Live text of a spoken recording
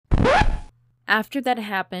After that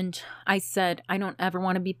happened, I said, I don't ever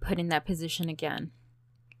want to be put in that position again.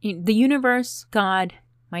 The universe, God,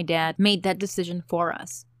 my dad, made that decision for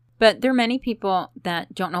us. But there are many people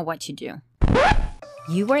that don't know what to do.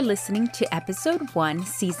 You are listening to Episode 1,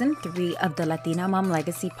 Season 3 of the Latina Mom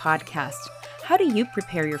Legacy podcast. How do you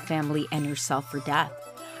prepare your family and yourself for death?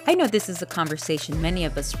 I know this is a conversation many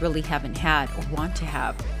of us really haven't had or want to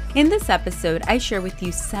have. In this episode, I share with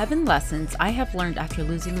you 7 lessons I have learned after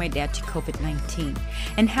losing my dad to COVID-19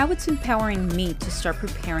 and how it's empowering me to start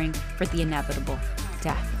preparing for the inevitable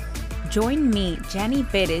death. Join me, Jenny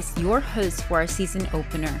Perez, your host for our season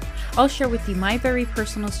opener. I'll share with you my very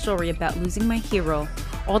personal story about losing my hero,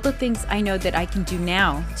 all the things I know that I can do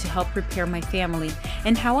now to help prepare my family,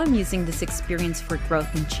 and how I'm using this experience for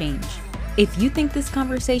growth and change. If you think this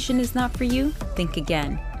conversation is not for you, think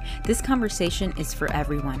again. This conversation is for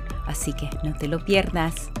everyone, así que no te lo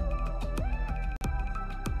pierdas.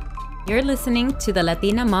 You're listening to the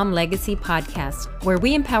Latina Mom Legacy podcast, where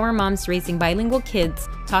we empower moms raising bilingual kids,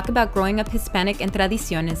 talk about growing up Hispanic and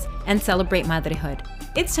tradiciones, and celebrate motherhood.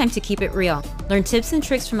 It's time to keep it real. Learn tips and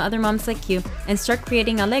tricks from other moms like you, and start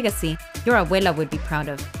creating a legacy your abuela would be proud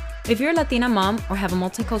of. If you're a Latina mom or have a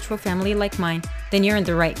multicultural family like mine, then you're in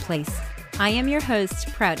the right place. I am your host,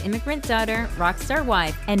 proud immigrant daughter, rockstar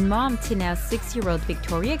wife, and mom to now 6-year-old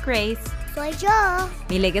Victoria Grace. Soy yo.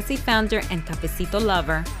 Mi legacy founder and cafecito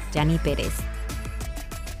lover, Jenny Perez.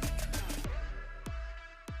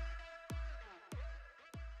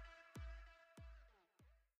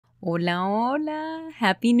 Hola, hola.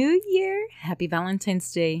 Happy New Year. Happy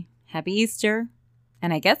Valentine's Day. Happy Easter.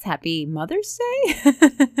 And I guess happy Mother's Day.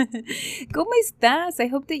 ¿Cómo estás? I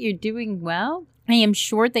hope that you're doing well. I am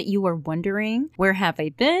sure that you are wondering, where have I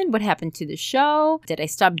been? What happened to the show? Did I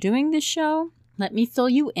stop doing the show? Let me fill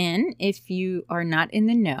you in if you are not in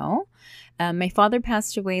the know. My father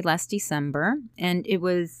passed away last December, and it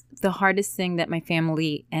was the hardest thing that my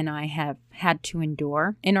family and I have had to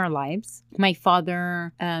endure in our lives. My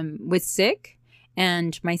father was sick,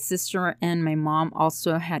 and my sister and my mom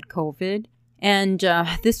also had COVID. And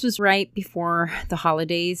this was right before the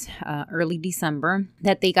holidays, early December,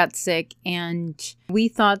 that they got sick. And we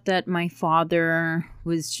thought that my father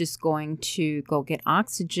was just going to go get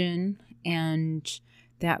oxygen. And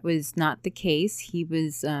that was not the case. He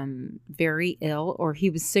was very ill, or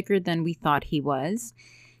he was sicker than we thought he was.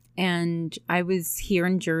 And I was here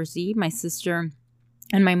in Jersey. My sister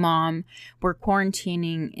and my mom were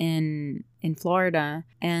quarantining in Florida.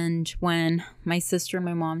 And when my sister and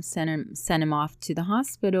my mom sent him off to the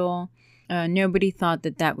hospital, nobody thought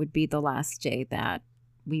that that would be the last day that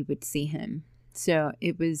we would see him. So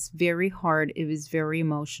it was very hard. It was very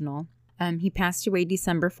emotional. He passed away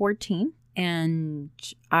December 14th, and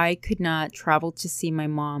I could not travel to see my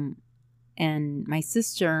mom and my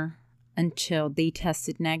sister until they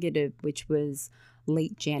tested negative, which was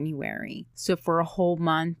late January. So for a whole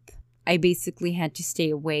month, I basically had to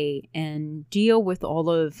stay away and deal with all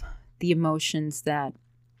of the emotions that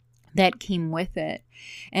came with it.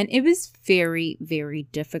 And it was very, very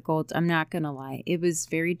difficult. I'm not going to lie. It was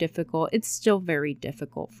very difficult. It's still very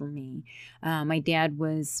difficult for me. My dad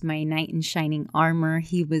was my knight in shining armor.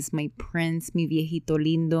 He was my prince, mi viejito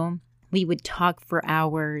lindo. We would talk for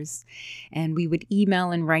hours, and we would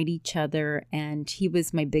email and write each other, and he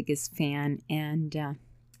was my biggest fan, and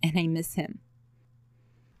I miss him.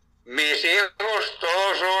 Mis hijos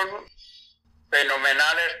todos son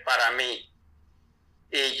fenomenales para mí,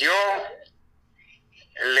 y yo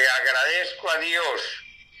le agradezco a Dios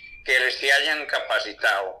que les hayan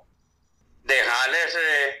capacitado. Dejarles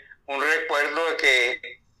un recuerdo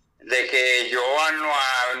de que yo al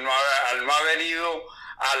no haber ido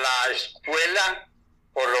a la escuela,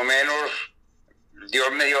 por lo menos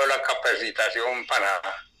Dios me dio la capacitación para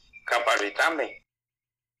capacitarme.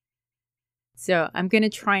 So I'm going to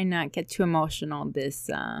try and not get too emotional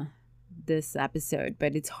this episode,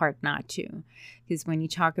 but it's hard not to, because when you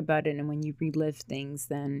talk about it and when you relive things,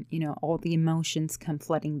 then, you know, all the emotions come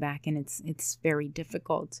flooding back, and it's very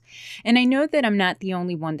difficult. And I know that I'm not the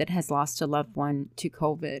only one that has lost a loved one to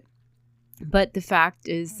COVID, but the fact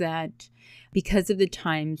is that because of the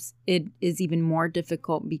times, it is even more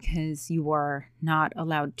difficult because you are not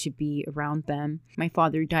allowed to be around them. My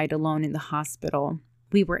father died alone in the hospital.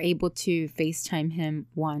 We were able to FaceTime him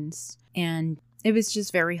once, and it was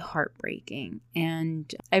just very heartbreaking.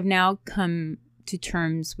 And I've now come to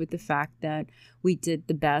terms with the fact that we did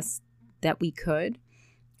the best that we could,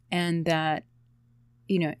 and that,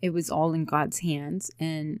 you know, it was all in God's hands,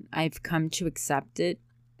 and I've come to accept it.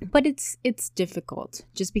 But it's difficult.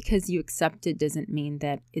 Just because you accept it doesn't mean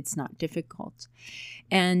that it's not difficult.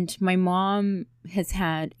 And my mom has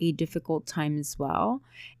had a difficult time as well.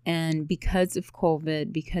 And because of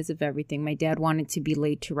COVID, because of everything, my dad wanted to be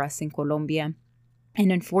laid to rest in Colombia.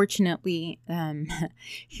 And unfortunately,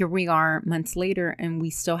 here we are months later, and we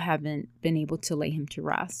still haven't been able to lay him to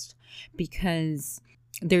rest because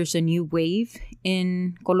there's a new wave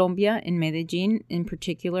in Colombia, in Medellin in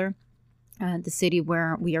particular, the city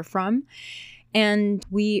where we are from. And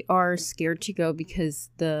we are scared to go because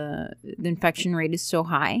the infection rate is so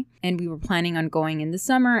high. And we were planning on going in the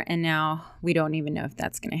summer, and now we don't even know if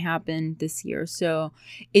that's going to happen this year. So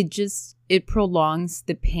it prolongs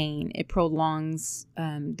the pain. It prolongs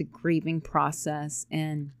the grieving process.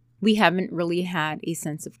 And we haven't really had a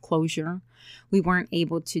sense of closure. We weren't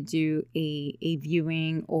able to do a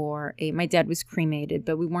viewing my dad was cremated,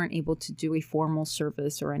 but we weren't able to do a formal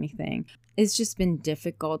service or anything. It's just been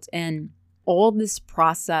difficult. And all this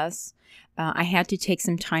process, I had to take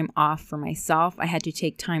some time off for myself. I had to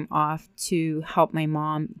take time off to help my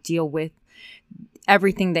mom deal with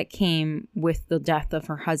everything that came with the death of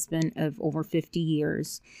her husband of over 50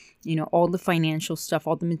 years. You know, all the financial stuff,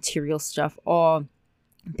 all the material stuff, all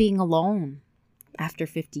being alone after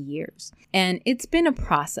 50 years. And it's been a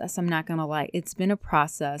process. I'm not going to lie. It's been a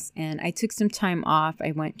process. And I took some time off.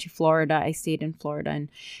 I went to Florida. I stayed in Florida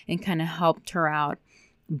and kind of helped her out.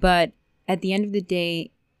 But at the end of the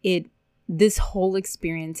day, this whole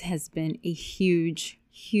experience has been a huge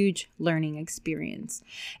learning experience.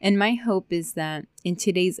 And my hope is that in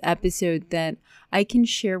today's episode that I can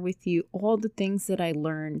share with you all the things that I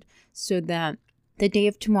learned so that the day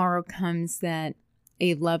of tomorrow comes that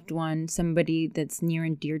a loved one, somebody that's near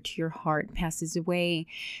and dear to your heart passes away,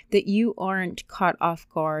 that you aren't caught off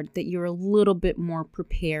guard, that you're a little bit more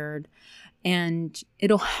prepared, and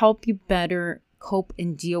it'll help you better cope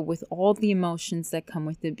and deal with all the emotions that come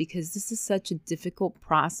with it, because this is such a difficult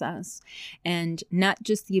process. And not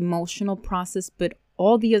just the emotional process, but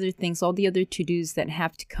all the other things, all the other to-dos that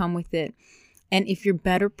have to come with it. And if you're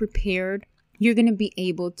better prepared, you're going to be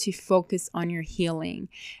able to focus on your healing.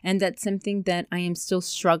 And that's something that I am still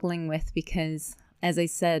struggling with because, as I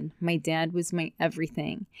said, my dad was my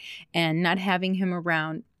everything. And not having him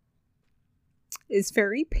around is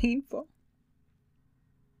very painful.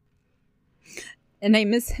 And I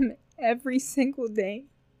miss him every single day.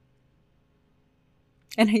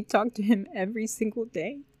 And I talk to him every single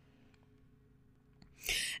day.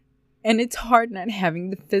 And it's hard not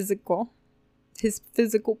having his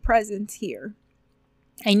physical presence here.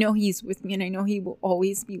 I know he's with me and I know he will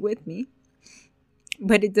always be with me.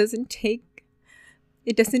 But it doesn't take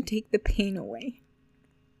the pain away.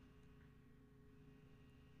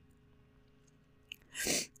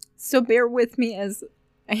 So bear with me as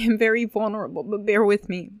I am very vulnerable, but bear with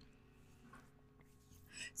me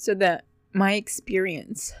so that my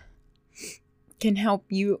experience can help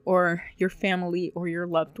you or your family or your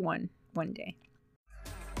loved one day.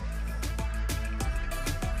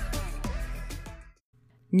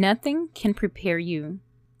 Nothing can prepare you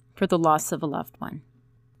for the loss of a loved one.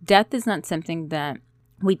 Death is not something that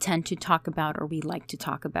we tend to talk about or we like to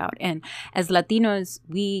talk about. And as Latinos,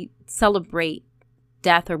 we celebrate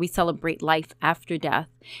death, or we celebrate life after death.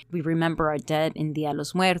 We remember our dead in Dia de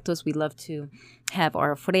los Muertos. We love to have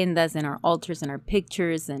our ofrendas and our altars and our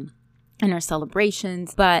pictures and our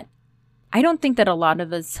celebrations. But I don't think that a lot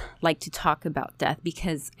of us like to talk about death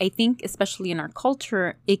because I think, especially in our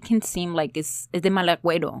culture, it can seem like it's de mal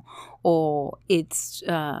agüero or it's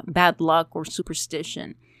bad luck or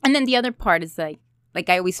superstition. And then the other part is like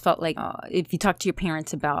I always felt like if you talk to your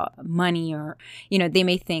parents about money or, they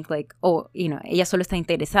may think like, oh, ella solo está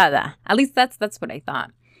interesada. At least that's what I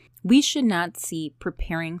thought. We should not see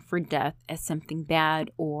preparing for death as something bad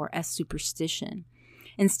or as superstition.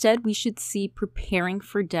 Instead, we should see preparing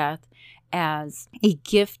for death as a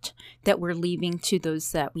gift that we're leaving to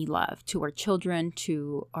those that we love, to our children,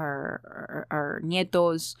 to our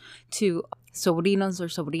nietos, to sobrinos or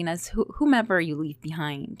sobrinas, whomever you leave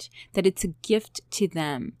behind, that it's a gift to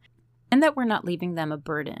them and that we're not leaving them a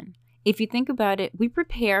burden. If you think about it, we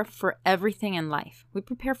prepare for everything in life. We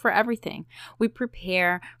prepare for everything. We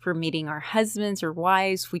prepare for meeting our husbands or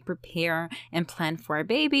wives. We prepare and plan for our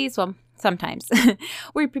babies. Well, sometimes.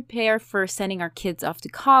 We prepare for sending our kids off to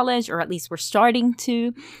college, or at least we're starting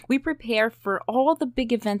to. We prepare for all the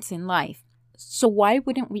big events in life. So why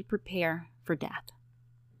wouldn't we prepare for death?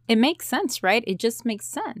 It makes sense, right? It just makes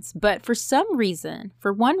sense. But for some reason,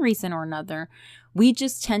 for one reason or another, we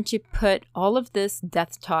just tend to put all of this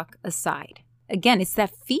death talk aside. Again, it's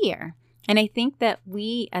that fear. And I think that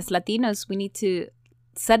we as Latinos, we need to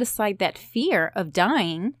set aside that fear of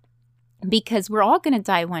dying, because we're all going to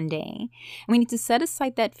die one day. And we need to set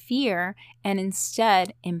aside that fear and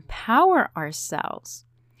instead empower ourselves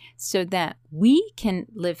so that we can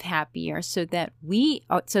live happier, so that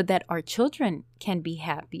our children can be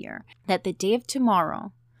happier, that the day of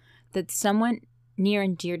tomorrow, that someone near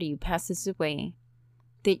and dear to you passes away,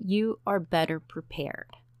 that you are better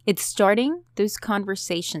prepared. It's starting those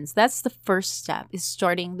conversations. That's the first step, is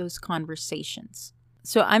starting those conversations.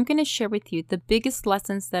 So I'm going to share with you the biggest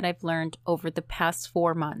lessons that I've learned over the past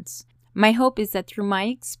 4 months. My hope is that through my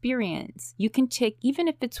experience, you can take, even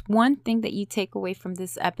if it's one thing that you take away from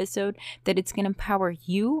this episode, that it's going to empower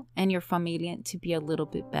you and your familia to be a little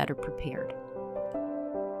bit better prepared.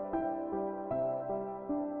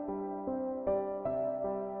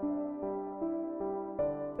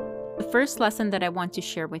 The first lesson that I want to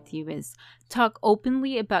share with you is talk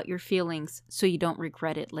openly about your feelings so you don't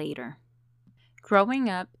regret it later. Growing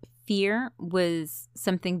up, fear was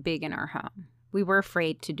something big in our home. We were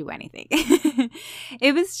afraid to do anything.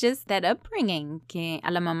 It was just that upbringing que a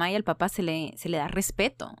la mamá y al papá se le da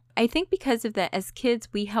respeto. I think because of that, as kids,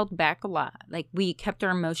 we held back a lot. Like, we kept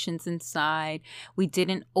our emotions inside. We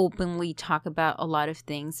didn't openly talk about a lot of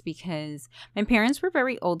things because my parents were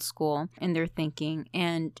very old school in their thinking.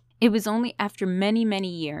 And it was only after many, many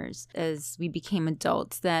years as we became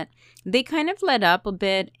adults that they kind of let up a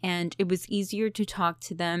bit and it was easier to talk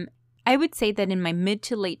to them. I would say that in my mid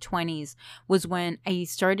to late 20s was when I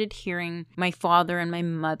started hearing my father and my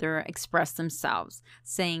mother express themselves,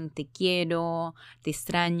 saying, te quiero, te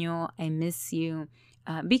extraño, I miss you.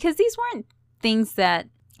 Because these weren't things that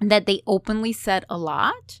they openly said a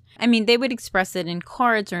lot. I mean, they would express it in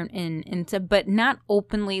cards or but not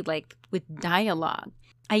openly, like with dialogue.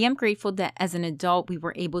 I am grateful that as an adult, we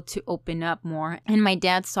were able to open up more, and my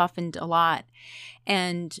dad softened a lot,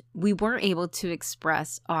 and we were able to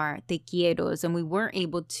express our te quieros, and we were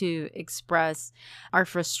able to express our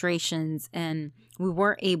frustrations, and we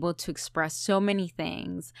were able to express so many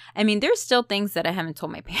things. I mean, there's still things that I haven't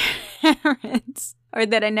told my parents or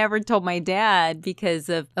that I never told my dad because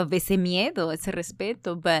of ese miedo, ese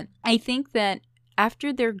respeto. But I think that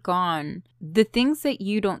after they're gone, the things that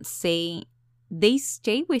you don't say, they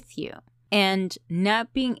stay with you. And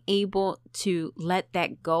not being able to let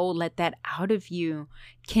that go, let that out of you,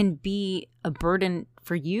 can be a burden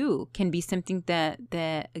for you, can be something that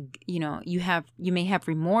you may have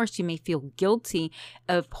remorse, you may feel guilty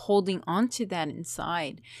of holding on to that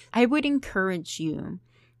inside. I would encourage you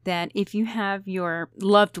that if you have your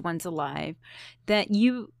loved ones alive, that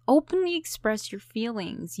you openly express your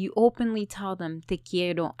feelings. You openly tell them, te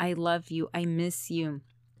quiero, I love you, I miss you.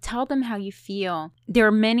 Tell them how you feel. There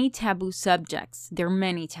are many taboo subjects. There are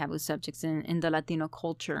many taboo subjects in the Latino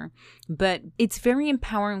culture. But it's very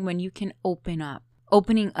empowering when you can open up.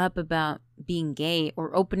 Opening up about being gay,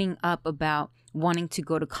 or opening up about wanting to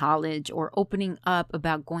go to college, or opening up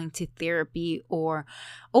about going to therapy, or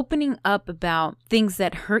opening up about things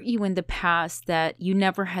that hurt you in the past that you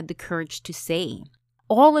never had the courage to say.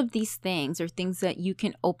 All of these things are things that you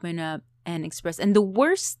can open up and express. And the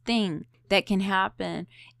worst thing that can happen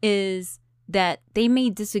is that they may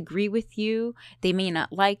disagree with you. They may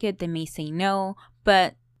not like it. They may say no,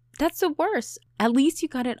 but that's the worst. At least you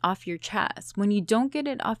got it off your chest. When you don't get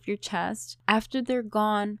it off your chest, after they're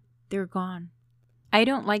gone, they're gone. I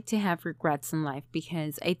don't like to have regrets in life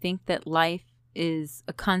because I think that life is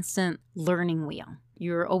a constant learning wheel.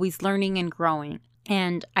 You're always learning and growing.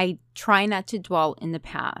 And I try not to dwell in the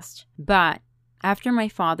past. But after my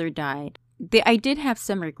father died, I did have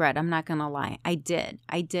some regret. I'm not going to lie. I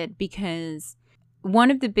did because one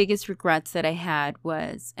of the biggest regrets that I had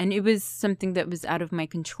was, and it was something that was out of my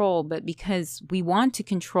control, but because we want to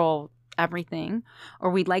control everything, or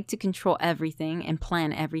we like to control everything and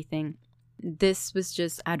plan everything, this was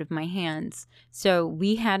just out of my hands. So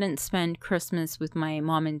we hadn't spent Christmas with my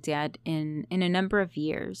mom and dad in a number of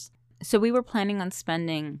years. So we were planning on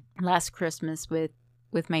spending last Christmas with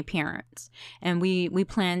my parents, and we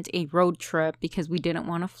planned a road trip because we didn't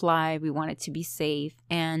want to fly. We wanted to be safe.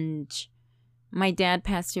 And my dad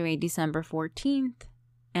passed away December 14th,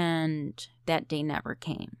 and that day never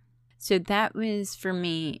came. So that was for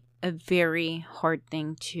me a very hard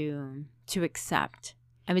thing to accept.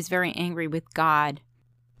 I was very angry with God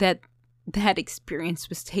that experience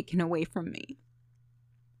was taken away from me.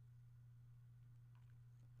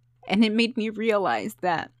 And it made me realize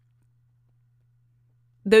that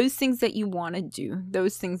those things that you want to do,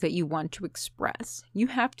 those things that you want to express, you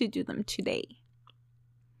have to do them today.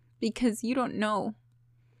 Because you don't know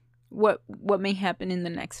what may happen in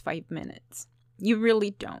the next 5 minutes. You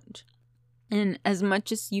really don't. And as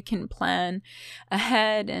much as you can plan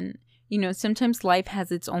ahead, and, you know, sometimes life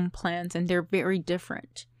has its own plans and they're very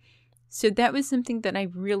different. So that was something that I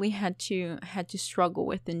really had to struggle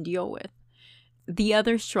with and deal with. The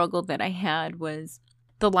other struggle that I had was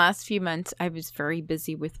the last few months I was very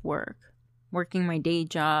busy with working my day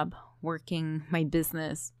job, working my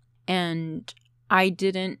business, and I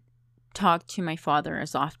didn't talk to my father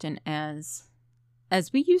as often as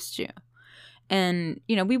we used to. And,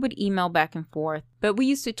 you know, we would email back and forth, but we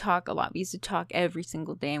used to talk a lot. We used to talk every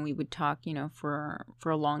single day, and we would talk, you know, for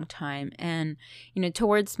a long time. And, you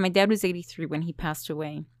know, my dad was 83 when he passed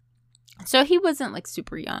away. So he wasn't like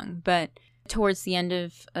super young, but towards the end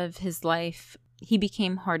of his life, he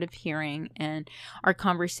became hard of hearing, and our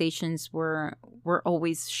conversations were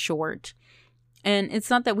always short. And it's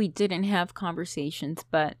not that we didn't have conversations,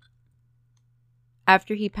 but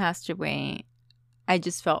after he passed away, I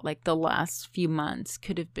just felt like the last few months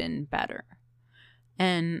could have been better.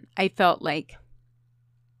 And I felt like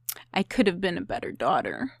I could have been a better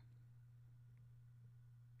daughter.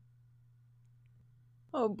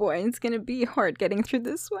 Oh boy, it's going to be hard getting through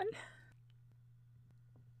this one.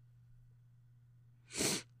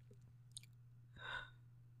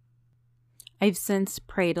 I've since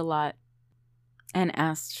prayed a lot and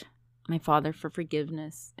asked my Father for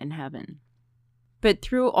forgiveness in heaven. But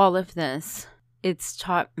through all of this, it's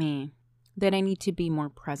taught me that I need to be more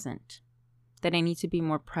present. That I need to be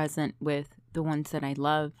more present with the ones that I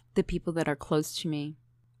love, the people that are close to me.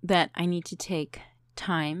 That I need to take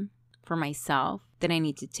time for myself. That I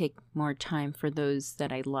need to take more time for those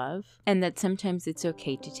that I love. And that sometimes it's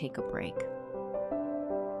okay to take a break.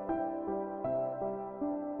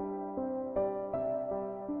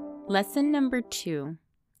 Lesson number 2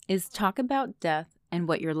 is talk about death and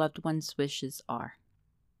what your loved one's wishes are.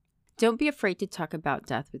 Don't be afraid to talk about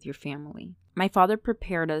death with your family. My father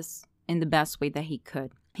prepared us in the best way that he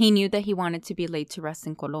could. He knew that he wanted to be laid to rest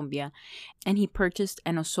in Colombia, and he purchased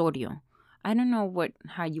an osorio. I don't know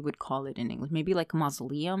how you would call it in English. Maybe like a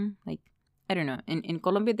mausoleum? Like, I don't know. In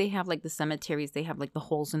Colombia, they have like the cemeteries. They have like the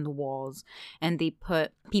holes in the walls, and they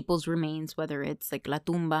put people's remains, whether it's like la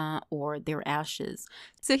tumba or their ashes.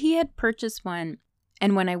 So he had purchased one,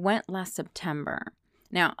 and when I went last September,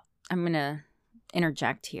 now I'm going to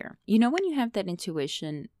interject here. You know, when you have that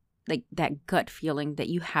intuition, like that gut feeling that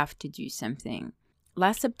you have to do something.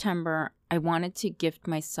 Last September, I wanted to gift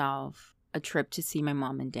myself a trip to see my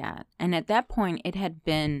mom and dad. And at that point, it had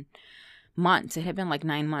been months. It had been like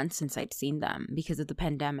 9 months since I'd seen them because of the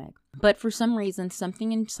pandemic. But for some reason,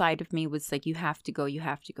 something inside of me was like, you have to go, you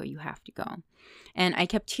have to go, you have to go. And I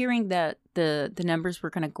kept hearing that the numbers were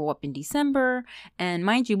going to go up in December. And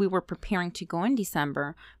mind you, we were preparing to go in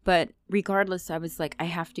December. But regardless, I was like, I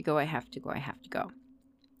have to go, I have to go, I have to go.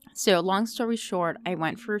 So long story short, I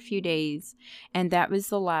went for a few days. And that was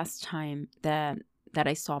the last time that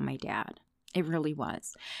I saw my dad. It really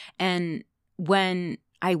was. And when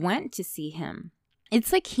I went to see him,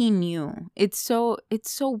 it's like he knew. It's so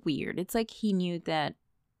weird. It's like he knew that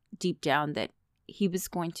deep down that he was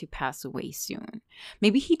going to pass away soon.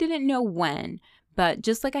 Maybe he didn't know when, but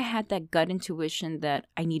just like I had that gut intuition that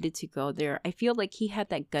I needed to go there, I feel like he had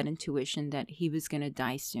that gut intuition that he was going to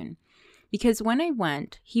die soon. Because when I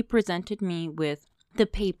went, he presented me with the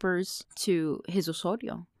papers to his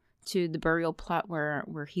osorio, to the burial plot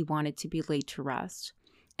where he wanted to be laid to rest.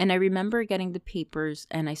 And I remember getting the papers,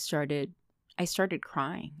 and I started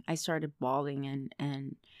crying. I started bawling,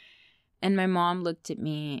 and my mom looked at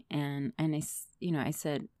me, and I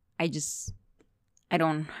said, I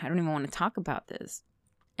don't even want to talk about this.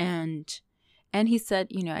 And he said,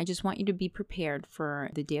 I just want you to be prepared for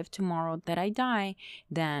the day of tomorrow that I die,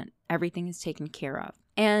 that everything is taken care of.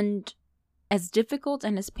 And as difficult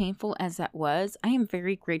and as painful as that was, I am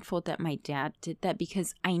very grateful that my dad did that,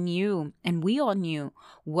 because I knew, and we all knew,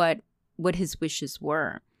 what his wishes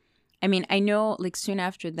were. I mean, I know like soon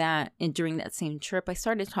after that, and during that same trip, I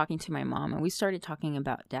started talking to my mom, and we started talking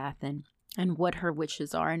about death and what her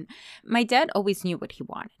wishes are. And my dad always knew what he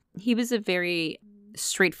wanted. He was a very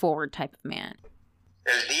straightforward type of man.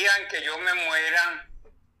 El día en que yo me muera,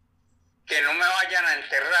 que no me vayan a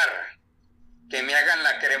enterrar. Que me hagan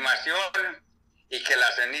la cremación y que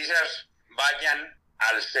las cenizas vayan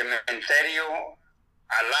al cementerio,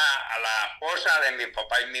 a la fosa de mi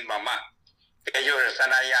papá y mi mamá. Que ellos están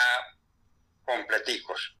allá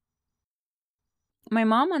completicos. My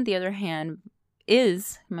mom, on the other hand,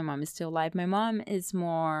 my mom is still alive. My mom is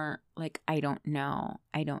more like, I don't know.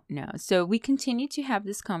 So we continue to have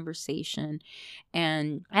this conversation.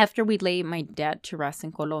 And after we lay my dad to rest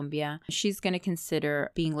in Colombia, she's going to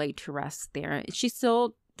consider being laid to rest there. She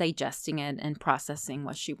still digesting it and processing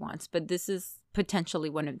what she wants. But this is potentially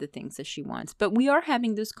one of the things that she wants. But we are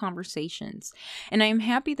having those conversations. And I am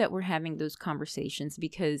happy that we're having those conversations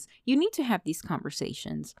because you need to have these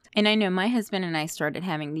conversations. And I know my husband and I started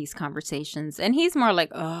having these conversations and he's more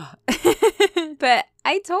like, oh. But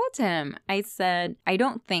I told him, I said, I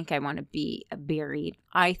don't think I want to be buried.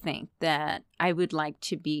 I think that I would like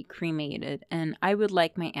to be cremated and I would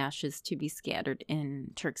like my ashes to be scattered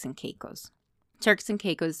in Turks and Caicos. Turks and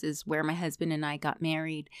Caicos is where my husband and I got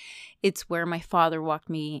married. It's where my father walked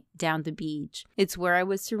me down the beach. It's where I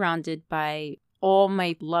was surrounded by all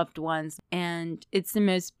my loved ones. And it's the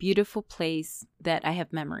most beautiful place that I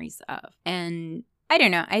have memories of. And I don't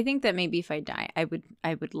know. I think that maybe if I die, I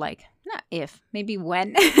would like, not if, maybe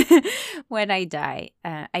when, when I die,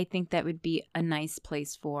 I think that would be a nice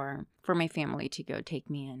place for my family to go take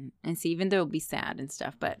me in and see, even though it'll be sad and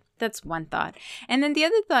stuff. But that's one thought. And then the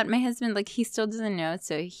other thought, my husband, like, he still doesn't know.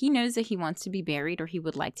 So he knows that he wants to be buried or he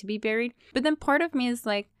would like to be buried. But then part of me is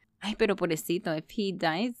like, ay, pero pobrecito, if he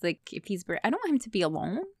dies, like, if he's buried, I don't want him to be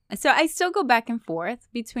alone. So I still go back and forth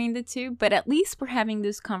between the two, but at least we're having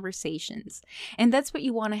those conversations. And that's what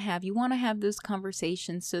you want to have. You want to have those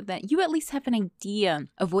conversations so that you at least have an idea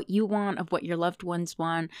of what you want, of what your loved ones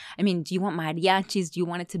want. I mean, do you want mariachis? Do you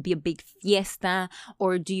want it to be a big fiesta?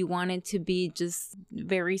 Or do you want it to be just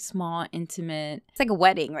very small, intimate? It's like a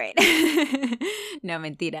wedding, right? No,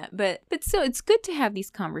 mentira. But so it's good to have these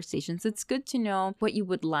conversations. It's good to know what you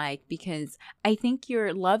would like because I think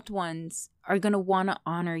your loved ones are going to want to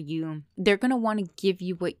honor you. They're going to want to give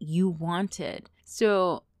you what you wanted.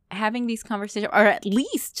 So having these conversations, or at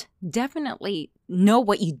least definitely know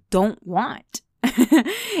what you don't want.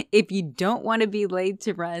 If you don't want to be laid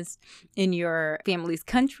to rest in your family's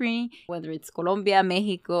country, whether it's Colombia,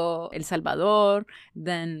 Mexico, El Salvador,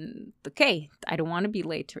 then okay, I don't want to be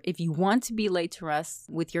laid to. If you want to be laid to rest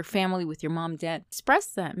with your family, with your mom, dad, express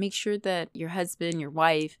that. Make sure that your husband, your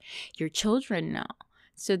wife, your children know,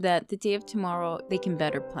 so that the day of tomorrow, they can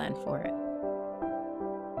better plan for it.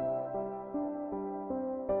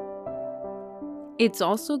 It's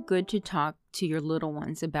also good to talk to your little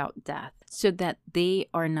ones about death so that they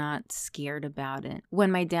are not scared about it.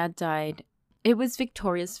 When my dad died, it was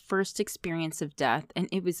Victoria's first experience of death, and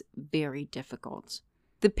it was very difficult.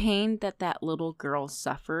 The pain that that little girl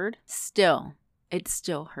suffered, it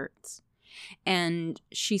still hurts. And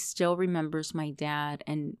she still remembers my dad,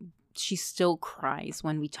 and she still cries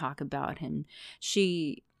when we talk about him.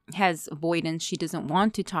 She has avoidance. She doesn't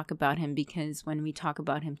want to talk about him because when we talk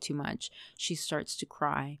about him too much, she starts to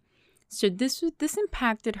cry. So this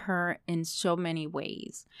impacted her in so many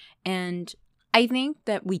ways. And I think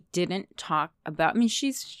that we didn't talk about, I mean,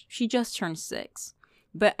 she just turned 6.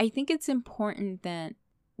 But I think it's important that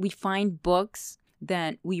we find books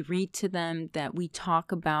that we read to them, that we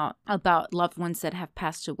talk about loved ones that have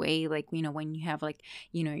passed away. Like, you know, when you have like,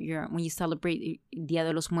 you know, when you celebrate Dia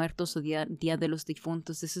de los Muertos or Dia de los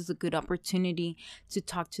Difuntos, this is a good opportunity to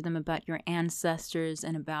talk to them about your ancestors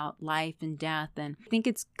and about life and death. And I think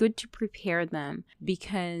it's good to prepare them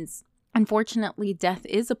because unfortunately death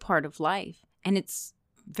is a part of life and it's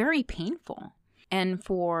very painful. And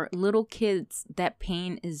for little kids, that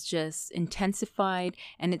pain is just intensified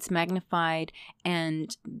and it's magnified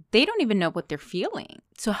and they don't even know what they're feeling.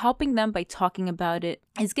 So helping them by talking about it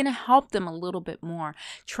is going to help them a little bit more.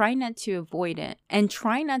 Try not to avoid it and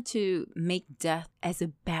try not to make death as a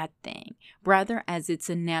bad thing, rather as it's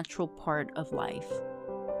a natural part of life.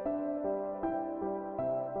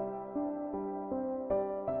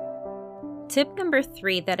 Tip number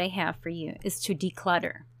 3 that I have for you is to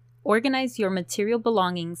declutter. Organize your material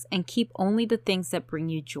belongings and keep only the things that bring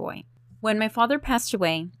you joy. When my father passed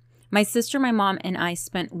away, my sister, my mom, and I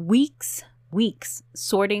spent weeks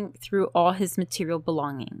sorting through all his material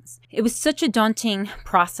belongings. It was such a daunting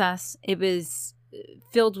process. It was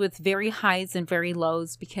filled with very highs and very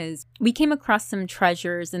lows because we came across some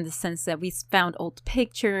treasures in the sense that we found old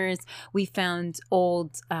pictures, we found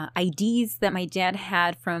old IDs that my dad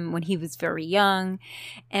had from when he was very young,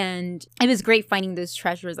 and it was great finding those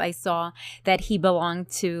treasures. I saw that he belonged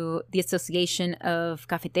to the Association of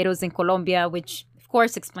Cafeteros in Colombia, which of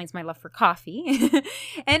course explains my love for coffee.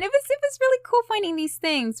 And it was really cool finding these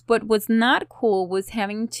things. What was not cool was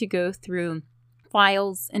having to go through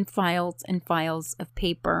files and files and files of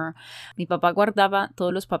paper. Mi papá guardaba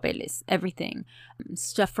todos los papeles, everything.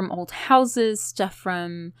 Stuff from old houses, stuff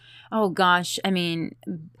from,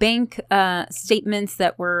 bank statements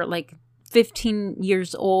that were like 15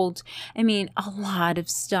 years old. I mean, a lot of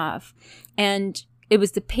stuff. And it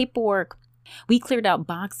was the paperwork We cleared out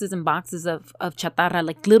boxes and boxes of chatarra,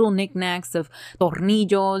 like little knickknacks of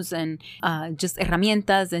tornillos and just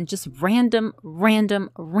herramientas and just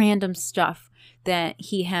random stuff that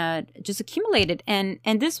he had just accumulated. And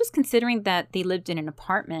this was considering that they lived in an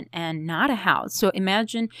apartment and not a house. So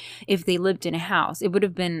imagine if they lived in a house. It would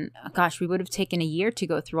have been, gosh, we would have taken a year to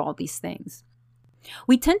go through all these things.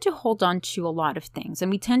 We tend to hold on to a lot of things,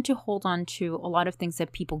 and we tend to hold on to a lot of things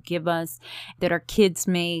that people give us, that our kids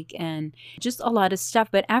make, and just a lot of stuff.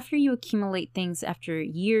 But after you accumulate things after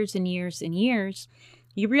years and years and years,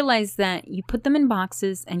 you realize that you put them in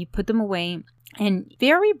boxes and you put them away, and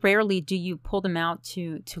very rarely do you pull them out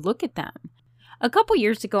to look at them. A couple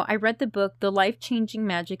years ago, I read the book, The Life-Changing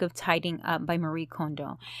Magic of Tidying Up by Marie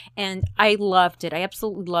Kondo, and I loved it. I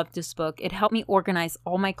absolutely loved this book. It helped me organize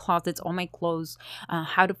all my closets, all my clothes,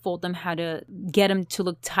 how to fold them, how to get them to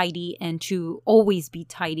look tidy and to always be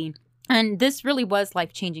tidy. And this really was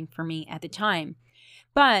life-changing for me at the time.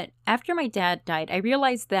 But after my dad died, I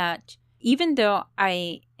realized that even though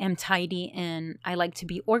I am tidy and I like to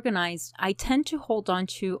be organized, I tend to hold on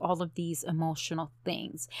to all of these emotional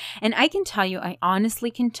things. And I can tell you, I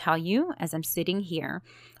honestly can tell you, as I'm sitting here,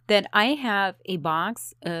 that I have a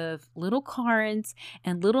box of little cards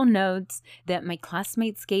and little notes that my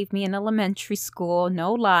classmates gave me in elementary school.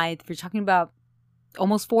 No lie, we're talking about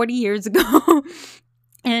almost 40 years ago.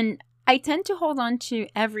 And I tend to hold on to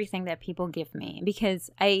everything that people give me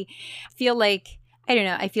because I feel like, I don't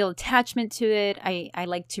know, I feel attachment to it. I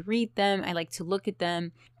like to read them. I like to look at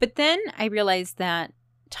them. But then I realized that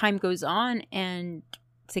time goes on and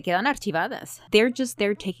se quedan archivadas. They're just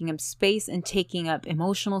there taking up space and taking up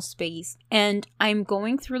emotional space. And I'm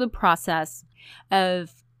going through the process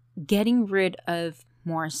of getting rid of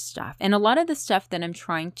more stuff. And a lot of the stuff that I'm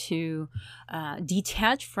trying to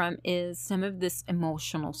detach from is some of this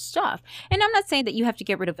emotional stuff. And I'm not saying that you have to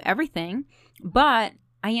get rid of everything, but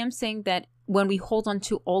I am saying that when we hold on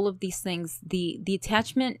to all of these things, the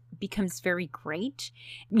attachment becomes very great.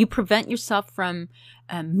 You prevent yourself from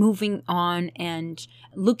moving on and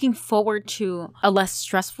looking forward to a less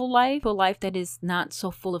stressful life, a life that is not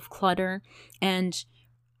so full of clutter. And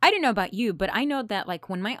I don't know about you, but I know that like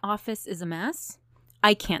when my office is a mess,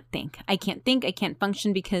 I can't think. I can't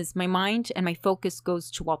function because my mind and my focus goes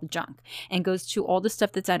to all the junk and goes to all the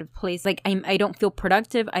stuff that's out of place. Like I don't feel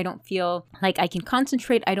productive. I don't feel like I can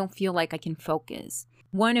concentrate. I don't feel like I can focus.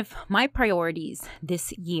 One of my priorities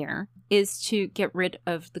this year is to get rid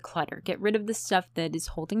of the clutter, get rid of the stuff that is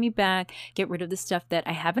holding me back, get rid of the stuff that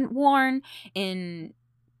I haven't worn in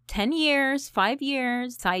 10 years, 5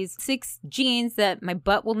 years, size 6 jeans that my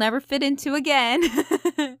butt will never fit into again.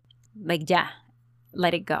 Like, yeah.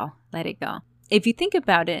 Let it go. Let it go. If you think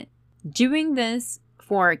about it, doing this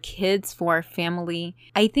for our kids, for our family,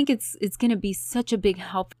 I think it's going to be such a big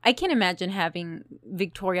help. I can't imagine having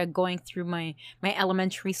Victoria going through my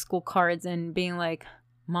elementary school cards and being like,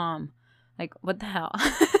 Mom, like, what the hell?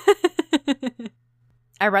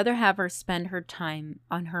 I'd rather have her spend her time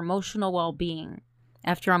on her emotional well-being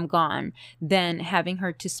after I'm gone than having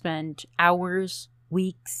her to spend hours,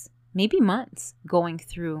 weeks, maybe months going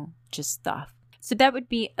through just stuff. So that would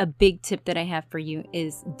be a big tip that I have for you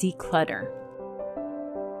is declutter.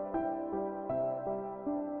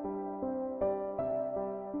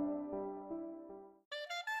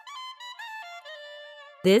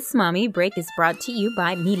 This Mommy Break is brought to you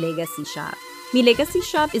by Mi Legacy Shop. Mi Legacy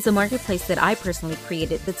Shop is a marketplace that I personally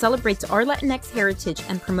created that celebrates our Latinx heritage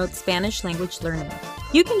and promotes Spanish language learning.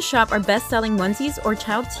 You can shop our best-selling onesies or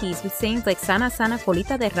child tees with sayings like Sana Sana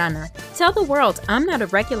Colita de Rana. Tell the world, I'm not a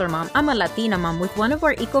regular mom, I'm a Latina mom with one of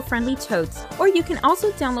our eco-friendly totes. Or you can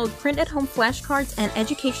also download print-at-home flashcards and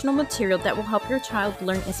educational material that will help your child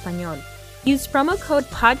learn Espanol. Use promo code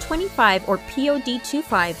POD25 or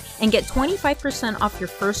POD25 and get 25% off your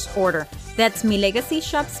first order. That's Mi Legacy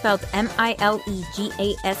Shop, spelled MILEGASI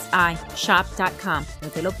shop.com. No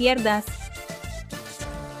te lo pierdas.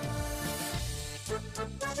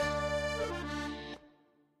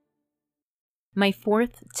 My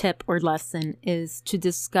fourth tip or lesson is to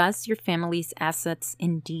discuss your family's assets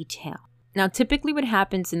in detail. Now, typically what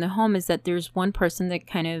happens in the home is that there's one person that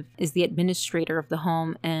kind of is the administrator of the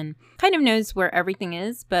home and kind of knows where everything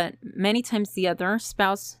is, but many times the other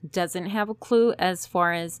spouse doesn't have a clue as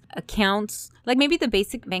far as accounts, like maybe the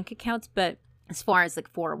basic bank accounts, but as far as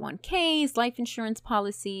like 401ks, life insurance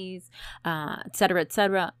policies, et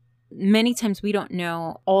cetera, many times we don't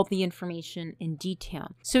know all the information in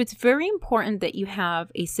detail. So it's very important that you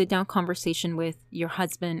have a sit-down conversation with your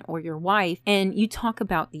husband or your wife and you talk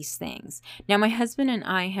about these things. Now, my husband and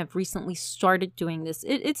I have recently started doing this.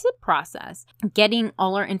 It's a process, getting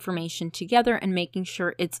all our information together and making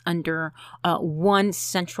sure it's under one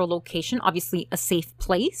central location, obviously a safe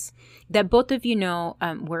place that both of you know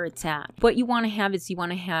where it's at. What you want to have is you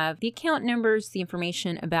want to have the account numbers, the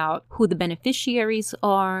information about who the beneficiaries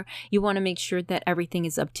are. You want to make sure that everything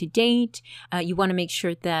is up to date. You want to make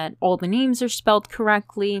sure that all the names are spelled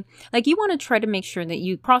correctly. Like, you want to try to make sure that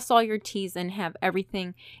you cross all your T's and have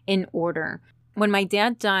everything in order. When my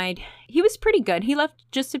dad died, he was pretty good. He left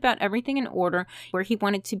just about everything in order where he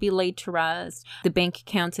wanted to be laid to rest, the bank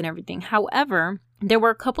accounts and everything. However, there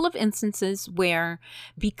were a couple of instances where,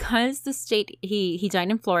 because the state, he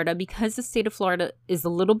died in Florida, because the state of Florida is a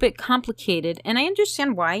little bit complicated, and I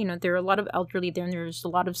understand why, you know, there are a lot of elderly there and there's a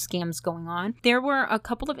lot of scams going on. There were a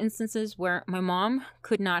couple of instances where my mom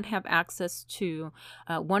could not have access to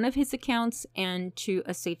one of his accounts and to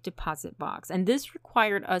a safe deposit box. And this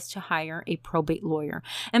required us to hire a probate lawyer.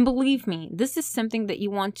 And believe me, this is something that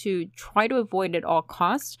you want to try to avoid at all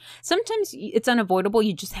costs. Sometimes it's unavoidable.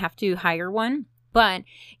 You just have to hire one. But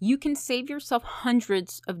you can save yourself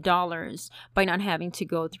hundreds of dollars by not having to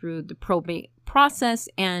go through the probate process.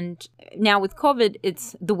 And now with COVID,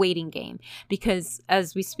 it's the waiting game, because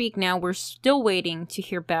as we speak now, we're still waiting to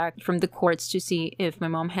hear back from the courts to see if my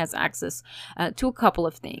mom has access to a couple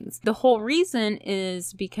of things. The whole reason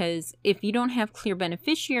is because if you don't have clear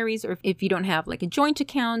beneficiaries, or if you don't have like a joint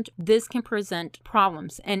account, this can present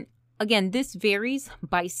problems. And again, this varies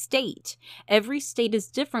by state. Every state is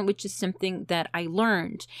different, which is something that I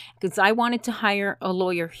learned because I wanted to hire a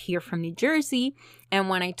lawyer here from New Jersey. And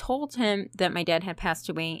when I told him that my dad had passed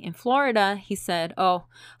away in Florida, he said, "Oh,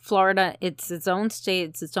 Florida, it's its own state,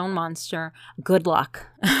 it's its own monster. Good luck."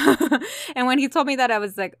 And when he told me that, I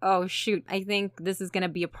was like, oh, shoot, I think this is going to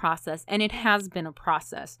be a process. And it has been a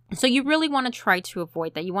process. So you really want to try to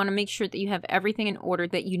avoid that. You want to make sure that you have everything in order,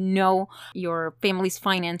 that you know your family's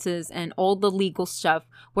finances and all the legal stuff,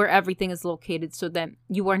 where everything is located, so that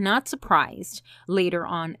you are not surprised later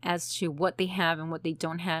on as to what they have and what they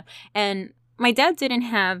don't have. And my dad didn't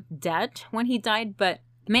have debt when he died, but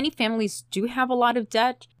many families do have a lot of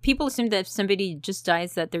debt. People assume that if somebody just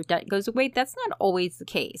dies that their debt goes away. That's not always the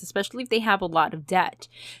case, especially if they have a lot of debt.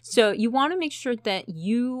 So you want to make sure that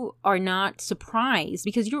you are not surprised,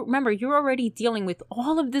 because you remember, you're already dealing with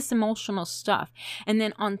all of this emotional stuff. And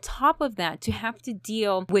then on top of that, to have to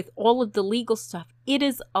deal with all of the legal stuff, it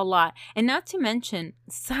is a lot. And not to mention,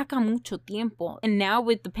 saca mucho tiempo. And now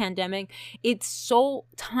with the pandemic, it's so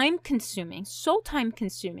time consuming.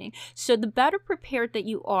 So the better prepared that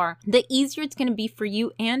you are, the easier it's going to be for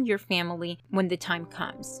you and your family when the time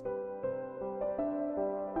comes.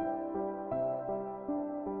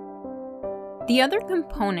 The other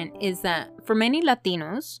component is that for many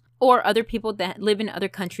Latinos, or other people that live in other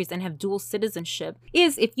countries and have dual citizenship,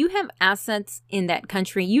 is if you have assets in that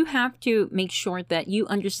country, you have to make sure that you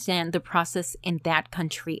understand the process in that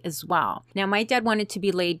country as well. Now, my dad wanted to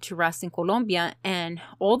be laid to rest in Colombia, and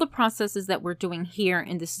all the processes that we're doing here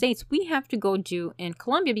in the States, we have to go do in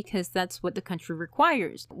Colombia because that's what the country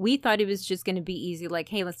requires. We thought it was just going to be easy, like,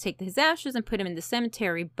 hey, let's take his ashes and put him in the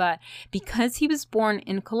cemetery. But because he was born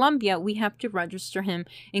in Colombia, we have to register him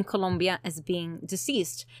in Colombia as being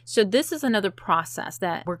deceased. So this is another process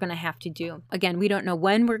that we're going to have to do. Again, we don't know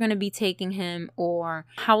when we're going to be taking him or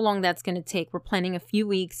how long that's going to take. We're planning a few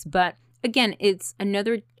weeks, but again, it's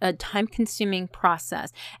another time-consuming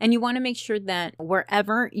process. And you want to make sure that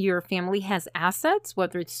wherever your family has assets,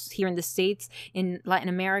 whether it's here in the States, in Latin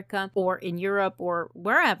America, or in Europe, or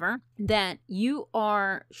wherever, that you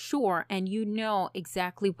are sure and you know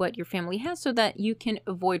exactly what your family has so that you can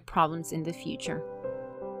avoid problems in the future.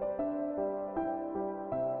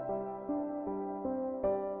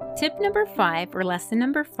 Tip number 5, or lesson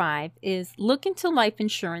number 5, is look into life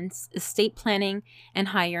insurance, estate planning, and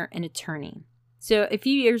hire an attorney. So a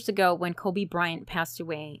few years ago when Kobe Bryant passed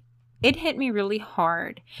away, it hit me really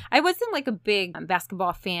hard. I wasn't like a big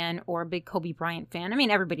basketball fan or a big Kobe Bryant fan. I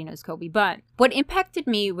mean, everybody knows Kobe, but what impacted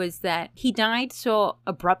me was that he died so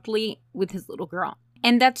abruptly with his little girl.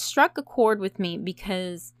 And that struck a chord with me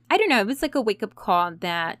because, I don't know, it was like a wake-up call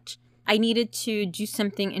that I needed to do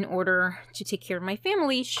something in order to take care of my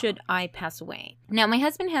family should I pass away. Now, my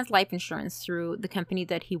husband has life insurance through the company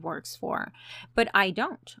that he works for, but I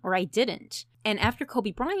don't, or I didn't. And after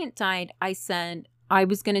Kobe Bryant died, I said, I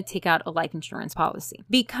was going to take out a life insurance policy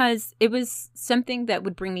because it was something that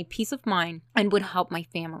would bring me peace of mind and would help my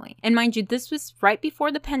family. And mind you, this was right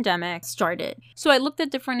before the pandemic started. So I looked at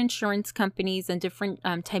different insurance companies and different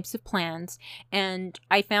types of plans, and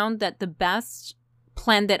I found that the best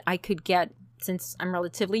plan that I could get, since I'm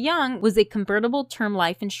relatively young, was a convertible term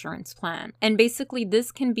life insurance plan. And basically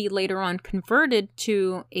this can be later on converted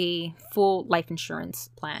to a full life insurance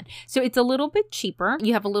plan. So it's a little bit cheaper.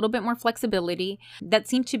 You have a little bit more flexibility. That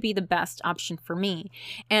seemed to be the best option for me.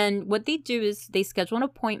 And what they do is they schedule an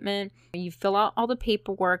appointment. You fill out all the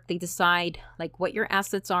paperwork. They decide like what your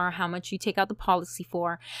assets are, how much you take out the policy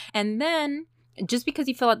for. And then just because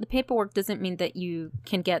you fill out the paperwork doesn't mean that you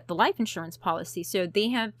can get the life insurance policy. So they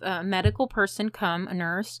have a medical person come, a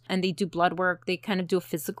nurse, and they do blood work. They kind of do a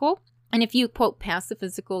physical. And if you, quote, pass the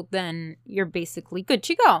physical, then you're basically good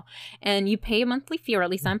to go. And you pay a monthly fee, or at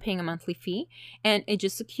least I'm paying a monthly fee, and it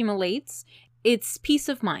just accumulates. It's peace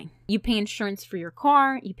of mind. You pay insurance for your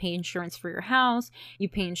car, you pay insurance for your house, you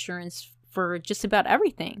pay insurance for just about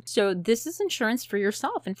everything. So this is insurance for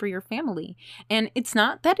yourself and for your family. And it's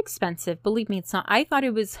not that expensive. Believe me, it's not. I thought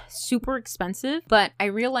it was super expensive, but I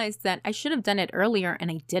realized that I should have done it earlier and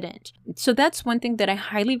I didn't. So that's one thing that I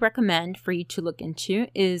highly recommend for you to look into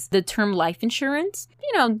is the term life insurance.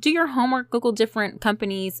 You know, do your homework, Google different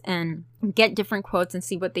companies and get different quotes and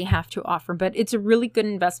see what they have to offer. But it's a really good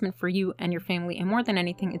investment for you and your family. And more than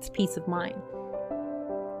anything, it's peace of mind.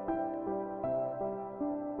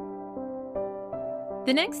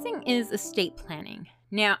 The next thing is estate planning.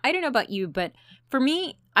 Now, I don't know about you, but for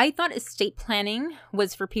me, I thought estate planning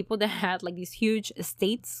was for people that had like these huge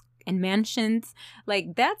estates and mansions.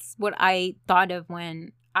 Like that's what I thought of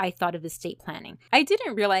when I thought of estate planning. I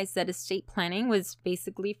didn't realize that estate planning was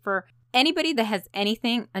basically for anybody that has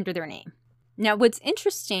anything under their name. Now, what's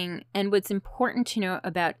interesting and what's important to know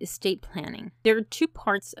about estate planning, there are two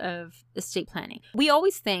parts of estate planning. We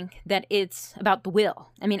always think that it's about the will.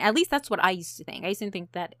 I mean, at least that's what I used to think. I used to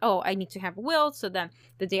think that, oh, I need to have a will so that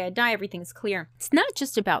the day I die, everything's clear. It's not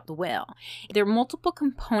just about the will. There are multiple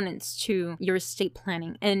components to your estate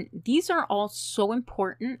planning, and these are all so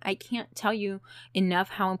important. I can't tell you enough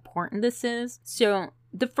how important this is. So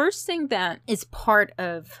the first thing that is part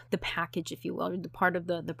of the package, if you will, or the part of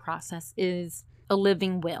the process is a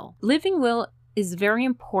living will. Living will is very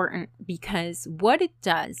important because what it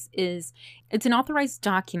does is it's an authorized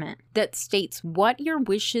document that states what your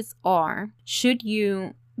wishes are should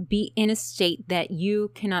you be in a state that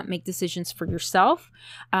you cannot make decisions for yourself,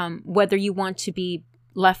 whether you want to be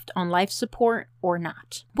left on life support or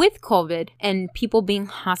not. With COVID and people being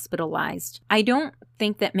hospitalized, I don't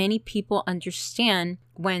think that many people understand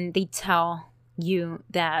when they tell you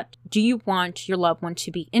that, do you want your loved one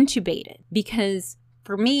to be intubated? Because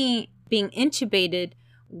for me, being intubated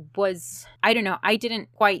was, I don't know, I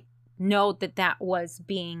didn't quite know that that was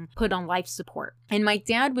being put on life support. And my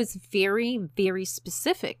dad was very, very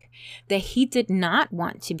specific that he did not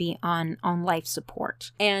want to be on life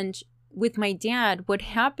support. And with my dad, what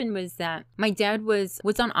happened was that my dad was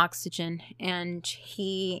on oxygen and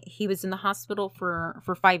he was in the hospital for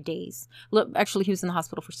 5 days. Actually, he was in the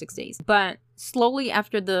hospital for 6 days. But slowly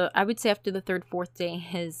after I would say after the third, fourth day,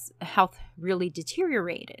 his health really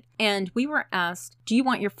deteriorated. And we were asked, do you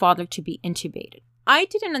want your father to be intubated? I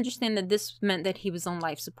didn't understand that this meant that he was on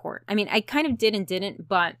life support. I mean, I kind of did and didn't,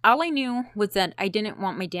 but all I knew was that I didn't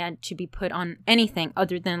want my dad to be put on anything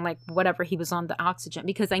other than like whatever he was on, the oxygen,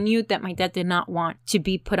 because I knew that my dad did not want to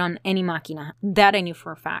be put on any máquina. That I knew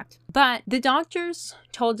for a fact. But the doctors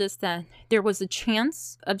told us that there was a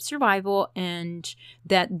chance of survival and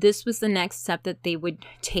that this was the next step that they would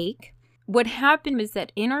take. What happened was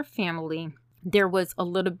that in our family, there was a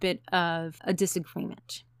little bit of a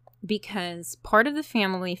disagreement. Because part of the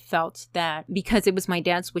family felt that because it was my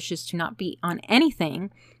dad's wishes to not be on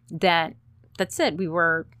anything, that's it.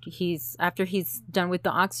 After he's done with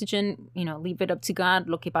the oxygen, leave it up to God,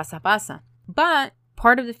 lo que pasa, pasa. But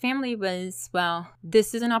part of the family was, well,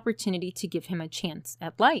 this is an opportunity to give him a chance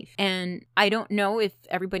at life. And I don't know if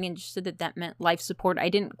everybody understood that meant life support. I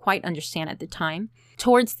didn't quite understand at the time.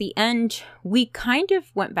 Towards the end, we kind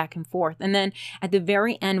of went back and forth. And then at the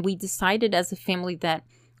very end, we decided as a family that,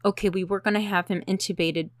 okay, we were going to have him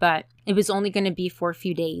intubated, but it was only going to be for a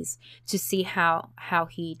few days to see how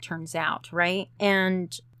he turns out, right?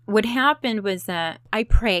 And what happened was that I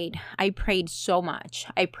prayed so much.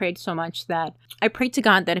 I prayed so much that I prayed to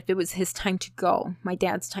God that if it was his time to go, my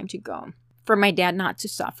dad's time to go, for my dad not to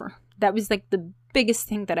suffer. That was like the biggest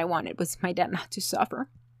thing that I wanted, was my dad not to suffer.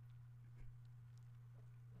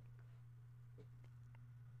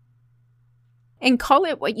 And call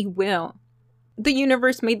it what you will. the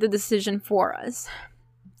universe made the decision for us.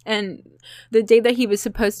 And the day that he was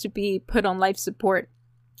supposed to be put on life support,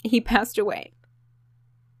 he passed away.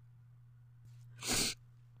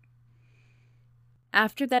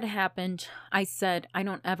 After that happened, I said, I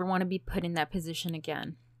don't ever want to be put in that position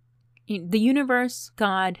again. The universe,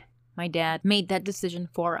 God, my dad, made that decision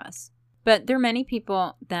for us. But there are many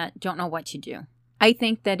people that don't know what to do. I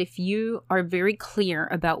think that if you are very clear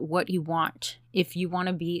about what you want, if you want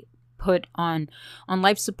to be put on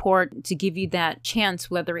life support to give you that chance,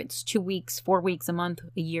 whether it's 2 weeks, 4 weeks, a month,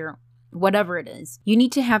 a year, whatever it is, you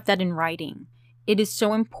need to have that in writing. It is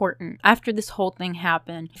so important. After this whole thing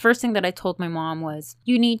happened, the first thing that I told my mom was,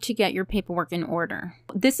 you need to get your paperwork in order.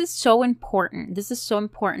 This is so important. This is so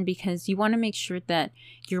important because you want to make sure that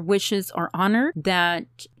your wishes are honored, that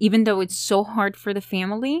even though it's so hard for the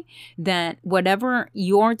family, that whatever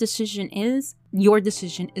your decision is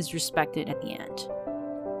respected at the end.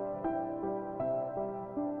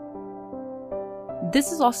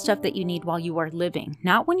 This is all stuff that you need while you are living,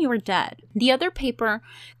 not when you are dead. The other paper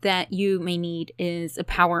that you may need is a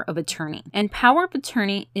power of attorney. And power of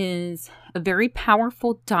attorney is a very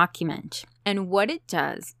powerful document. And what it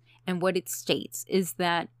does and what it states is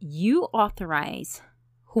that you authorize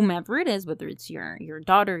whomever it is, whether it's your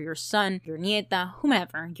daughter, your son, your nieta,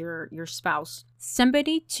 whomever, your spouse,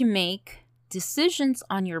 somebody to make decisions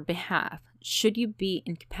on your behalf. Should you be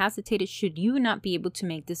incapacitated? Should you not be able to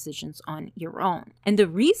make decisions on your own? And the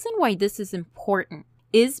reason why this is important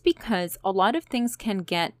is because a lot of things can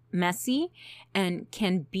get messy and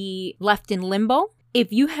can be left in limbo.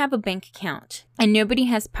 If you have a bank account and nobody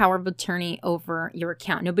has power of attorney over your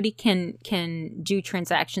account, nobody can do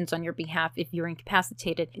transactions on your behalf if you're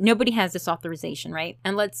incapacitated. Nobody has this authorization, right?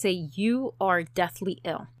 And let's say you are deathly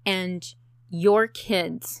ill and your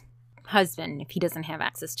kid's husband, if he doesn't have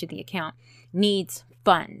access to the account, needs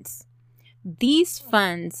funds. These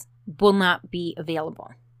funds will not be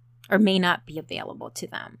available or may not be available to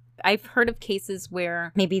them. I've heard of cases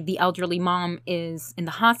where maybe the elderly mom is in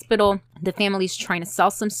the hospital. The family's trying to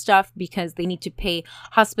sell some stuff because they need to pay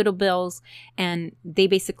hospital bills, and they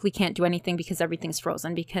basically can't do anything because everything's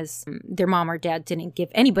frozen because their mom or dad didn't give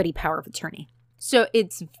anybody power of attorney. So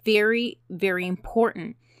it's very, very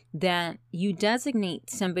important that you designate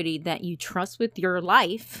somebody that you trust with your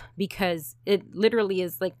life, because it literally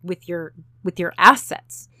is like with your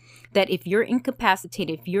assets, that if you're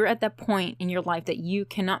incapacitated, if you're at that point in your life that you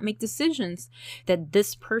cannot make decisions, that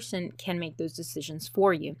this person can make those decisions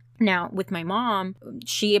for you. Now, with my mom,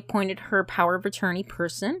 she appointed her power of attorney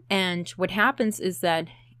person. And what happens is that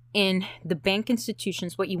in the bank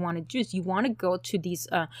institutions, what you want to do is you want to go to these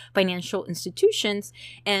financial institutions,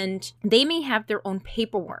 and they may have their own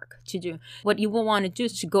paperwork to do. What you will want to do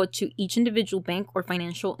is to go to each individual bank or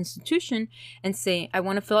financial institution and say, I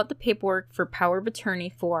want to fill out the paperwork for power of attorney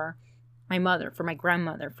for my mother, for my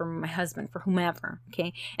grandmother, for my husband, for whomever,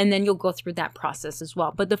 okay? And then you'll go through that process as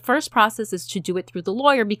well. But the first process is to do it through the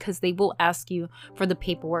lawyer, because they will ask you for the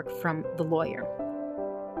paperwork from the lawyer.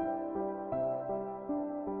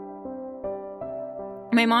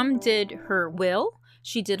 My mom did her will,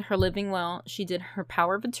 she did her living will, she did her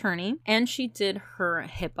power of attorney, and she did her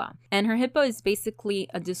HIPAA. And her HIPAA is basically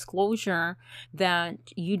a disclosure that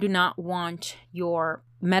you do not want your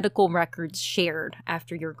medical records shared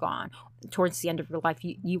after you're gone. Towards the end of your life,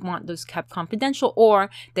 you want those kept confidential, or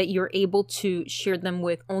that you're able to share them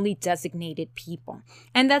with only designated people.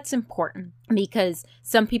 And that's important because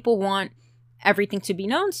some people want everything to be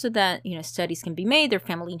known so that, studies can be made, their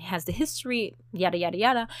family has the history, yada, yada,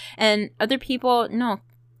 yada. And other people, no,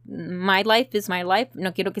 my life is my life.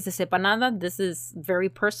 No quiero que se sepa nada. This is very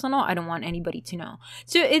personal. I don't want anybody to know.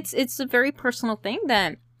 So it's a very personal thing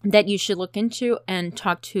that you should look into and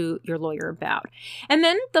talk to your lawyer about. And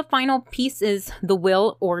then the final piece is the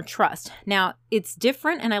will or trust. Now, it's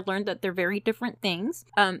different, and I learned that they're very different things.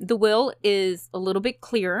 The will is a little bit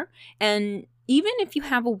clearer, and even if you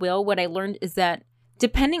have a will, what I learned is that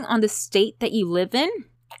depending on the state that you live in,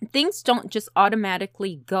 things don't just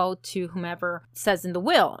automatically go to whomever says in the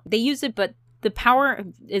will. They use it, but the power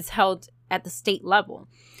is held at the state level.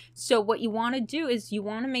 So what you want to do is you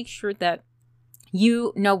want to make sure that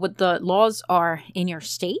you know what the laws are in your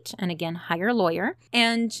state. And again, hire a lawyer.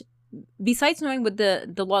 And besides knowing what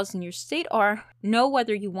the laws in your state are, know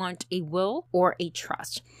whether you want a will or a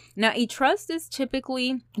trust. Now, a trust is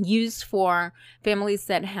typically used for families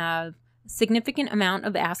that have significant amount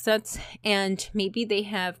of assets, and maybe they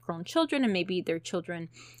have grown children, and maybe their children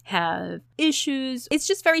have issues. It's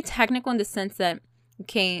just very technical in the sense that,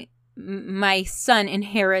 okay, my son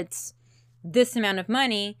inherits this amount of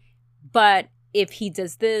money, but if he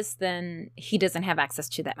does this, then he doesn't have access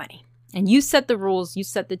to that money. And you set the rules, you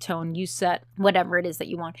set the tone, you set whatever it is that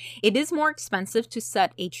you want. It is more expensive to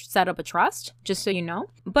set up a trust, just so you know.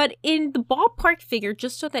 But in the ballpark figure,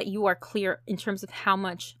 just so that you are clear in terms of how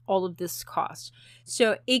much all of this costs.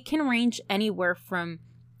 So it can range anywhere from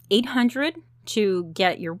 $800 to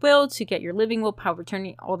get your will, to get your living will, power of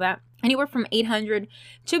attorney, all that. Anywhere from $800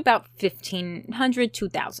 to about $1,500,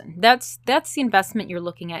 $2,000. That's the investment you're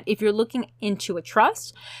looking at. If you're looking into a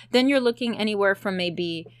trust, then you're looking anywhere from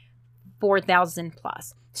maybe $4,000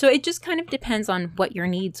 plus. So it just kind of depends on what your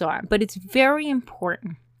needs are. But it's very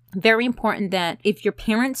important that if your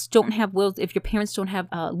parents don't have wills, if your parents don't have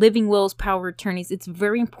living wills, power of attorneys, it's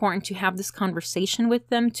very important to have this conversation with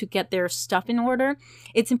them to get their stuff in order.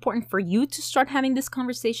 It's important for you to start having this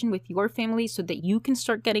conversation with your family so that you can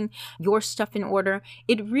start getting your stuff in order.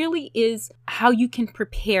 It really is how you can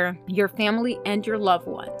prepare your family and your loved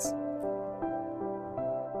ones.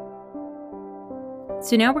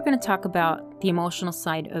 So now we're going to talk about the emotional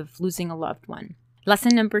side of losing a loved one.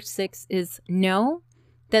 Lesson number 6 is know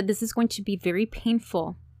that this is going to be very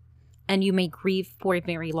painful and you may grieve for a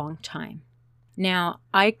very long time. Now,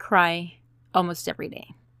 I cry almost every day.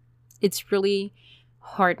 It's really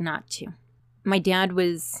hard not to. My dad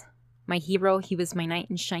was my hero. He was my knight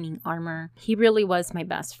in shining armor. He really was my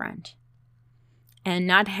best friend. And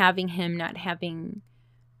not having him, not hearing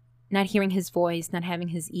his voice, not having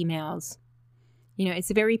his emails,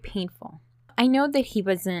 it's very painful. I know that he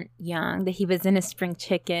wasn't young, that he wasn't a spring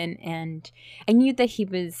chicken, and I knew that he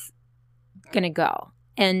was going to go.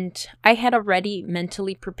 And I had already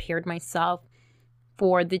mentally prepared myself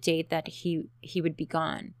for the day that he would be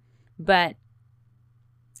gone. But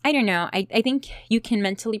I don't know. I think you can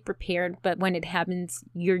mentally prepare, but when it happens,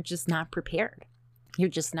 you're just not prepared. You're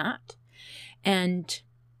just not. And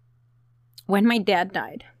when my dad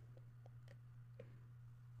died,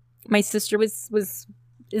 my sister is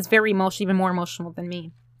very emotional, even more emotional than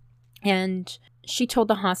me. And she told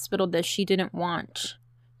the hospital that she didn't want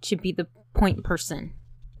to be the point person.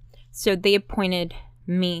 So they appointed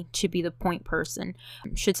me to be the point person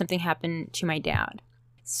should something happen to my dad.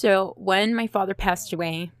 So when my father passed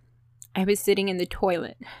away, I was sitting in the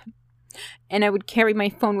toilet and I would carry my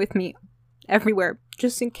phone with me everywhere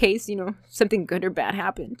just in case, something good or bad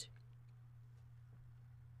happened.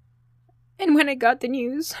 And when I got the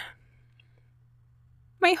news,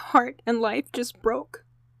 my heart and life just broke.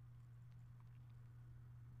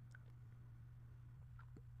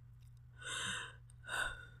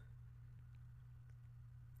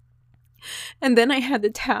 And then I had the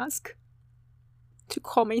task to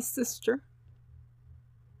call my sister,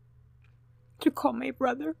 to call my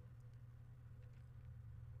brother.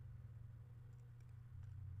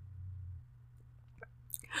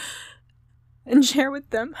 And share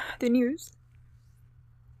with them the news.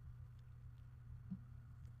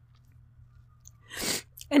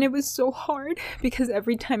 And it was so hard because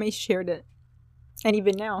every time I shared it, and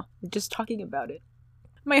even now, just talking about it,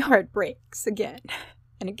 my heart breaks again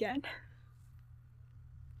and again.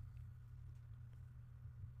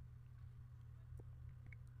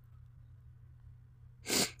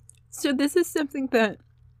 So this is something that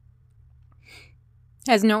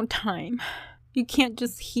has no time. You can't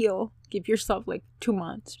just heal. Give yourself like 2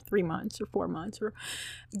 months, 3 months, or 4 months, or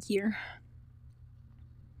a year.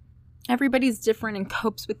 Everybody's different and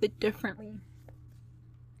copes with it differently.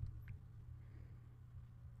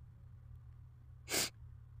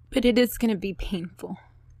 But it is going to be painful.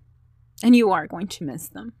 And you are going to miss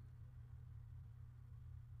them.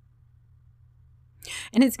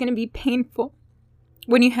 And it's going to be painful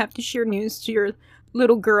when you have to share news to your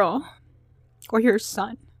little girl or your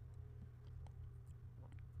son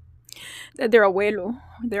that their abuelo,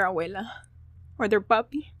 or their abuela, or their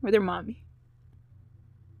papi, or their mommy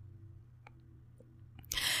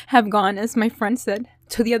have gone, as my friend said,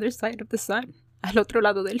 to the other side of the sun, al otro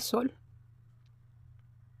lado del sol.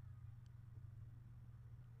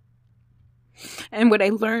 And what I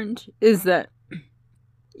learned is that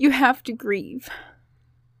you have to grieve.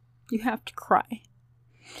 You have to cry.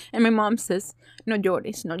 And my mom says, no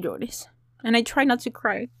llores, no llores. And I try not to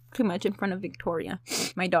cry too much in front of Victoria,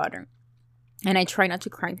 my daughter. And I try not to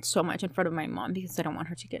cry so much in front of my mom because I don't want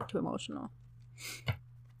her to get too emotional.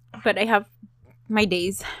 But I have my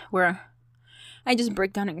days where I just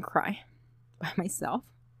break down and cry by myself.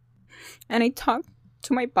 And I talk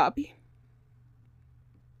to my papi.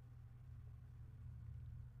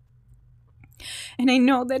 And I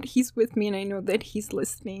know that he's with me and I know that he's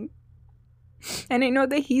listening. And I know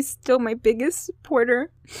that he's still my biggest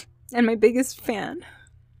supporter and my biggest fan.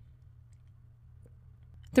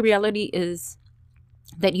 The reality is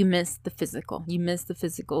that you miss the physical. You miss the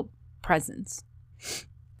physical presence.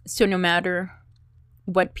 So no matter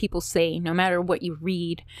what people say, no matter what you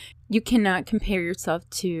read, you cannot compare yourself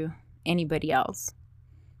to anybody else.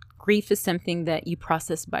 Grief is something that you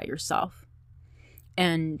process by yourself,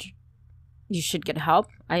 and you should get help.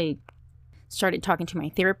 I started talking to my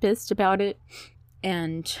therapist about it,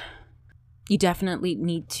 and you definitely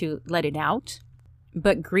need to let it out.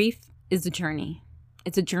 But grief is a journey.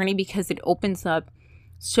 It's a journey because it opens up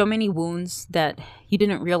so many wounds that you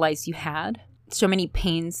didn't realize you had. So many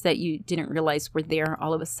pains that you didn't realize were there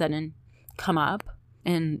all of a sudden come up.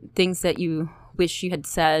 And things that you wish you had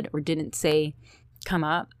said or didn't say come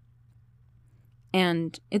up.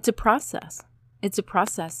 And it's a process. It's a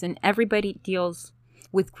process. And everybody deals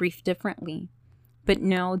with grief differently. But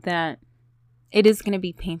know that it is going to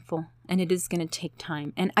be painful. And it is going to take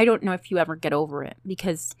time. And I don't know if you ever get over it.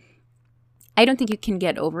 Because I don't think you can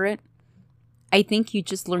get over it. I think you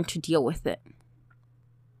just learn to deal with it.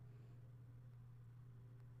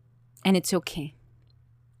 And it's okay.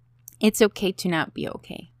 It's okay to not be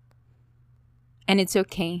okay. And it's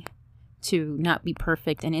okay to not be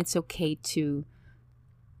perfect. And it's okay to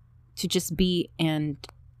just be and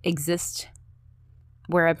exist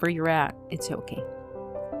wherever you're at. It's okay.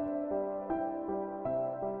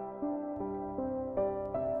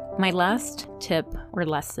 My last tip or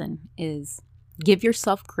lesson is give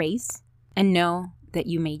yourself grace and know that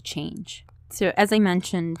you may change. So as I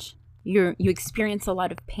mentioned, you experience a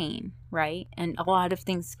lot of pain, right? And a lot of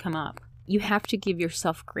things come up. You have to give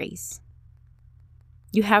yourself grace.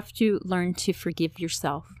 You have to learn to forgive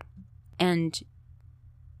yourself. And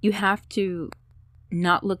you have to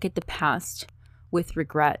not look at the past with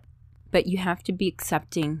regret, but you have to be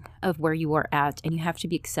accepting of where you are at, and you have to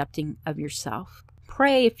be accepting of yourself.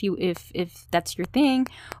 Pray if that's your thing,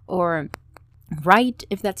 or write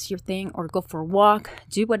if that's your thing, or go for a walk.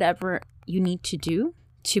 Do whatever you need to do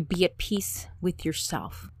to be at peace with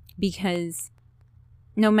yourself, because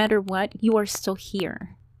no matter what, you are still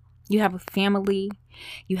here. You have a family,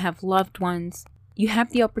 you have loved ones, you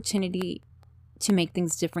have the opportunity to make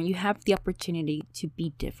things different. You have the opportunity to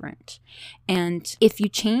be different. And if you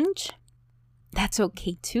change, that's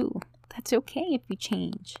okay too. That's okay if you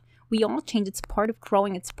change. We all change. It's part of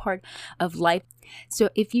growing. It's part of life. So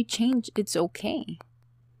if you change, it's okay.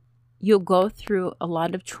 You'll go through a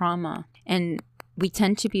lot of trauma, and we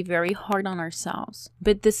tend to be very hard on ourselves.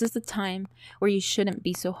 But this is the time where you shouldn't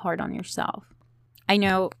be so hard on yourself. I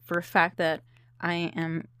know for a fact that I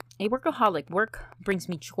am a workaholic. Work brings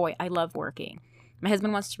me joy. I love working. My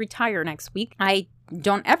husband wants to retire next week. I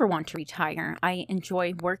don't ever want to retire. I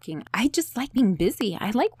enjoy working. I just like being busy.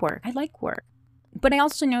 I like work. But I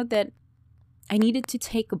also know that I needed to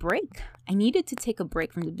take a break. I needed to take a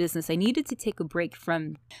break from the business. I needed to take a break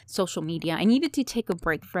from social media. I needed to take a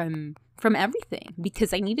break from everything,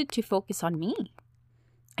 because I needed to focus on me.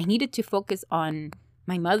 I needed to focus on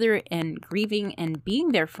my mother and grieving and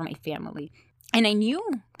being there for my family. And I knew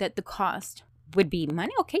that the cost would be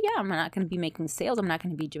money. Okay, yeah, I'm not going to be making sales. I'm not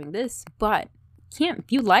going to be doing this. But you can't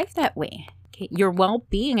view life that way. Okay? Your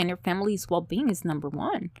well-being and your family's well-being is number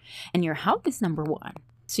one. And your health is number one.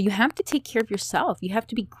 So you have to take care of yourself. You have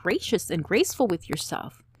to be gracious and graceful with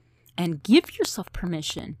yourself. And give yourself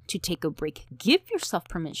permission to take a break. Give yourself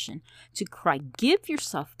permission to cry. Give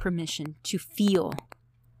yourself permission to feel.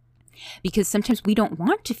 Because sometimes we don't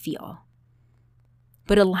want to feel.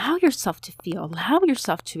 But allow yourself to feel. Allow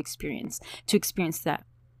yourself to experience that.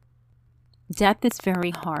 Death is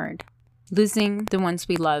very hard. Losing the ones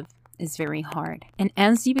we love is very hard. And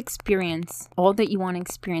as you experience all that you want to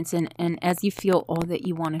experience, and as you feel all that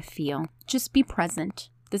you want to feel, just be present.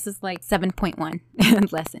 This is like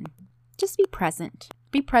 7.1 lesson. Just be present.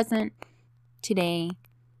 Be present today,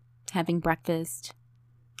 having breakfast,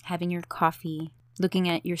 having your coffee, looking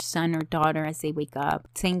at your son or daughter as they wake up,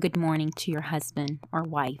 saying good morning to your husband or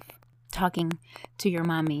wife, talking to your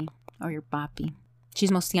mommy or your papi,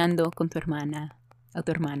 chismoseando con tu hermana o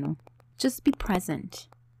tu hermano. Just be present.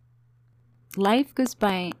 Life goes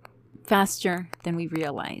by faster than we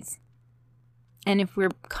realize. And if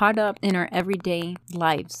we're caught up in our everyday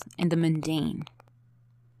lives and the mundane,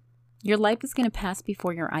 your life is going to pass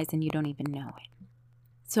before your eyes and you don't even know it.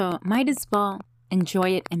 So might as well enjoy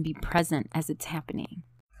it and be present as it's happening.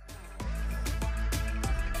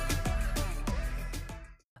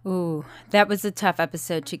 Ooh, that was a tough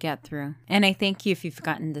episode to get through. And I thank you if you've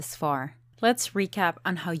gotten this far. Let's recap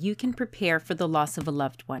on how you can prepare for the loss of a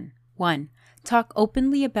loved one. 1. Talk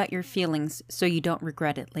openly about your feelings so you don't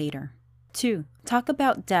regret it later. 2. Talk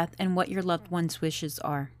about death and what your loved one's wishes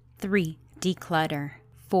are. 3. Declutter.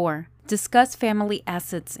 4. Discuss family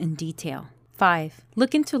assets in detail. 5.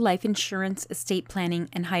 Look into life insurance, estate planning,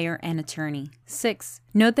 and hire an attorney. 6.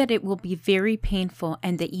 Know that it will be very painful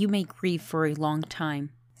and that you may grieve for a long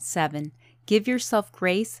time. 7. Give yourself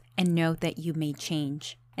grace and know that you may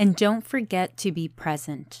change. And don't forget to be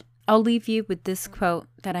present. I'll leave you with this quote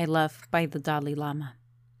that I love by the Dalai Lama.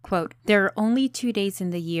 Quote, "There are only 2 days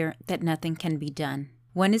in the year that nothing can be done.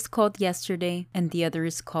 One is called yesterday and the other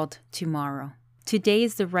is called tomorrow. Today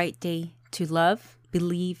is the right day to love,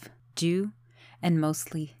 believe, do, and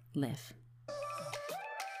mostly live."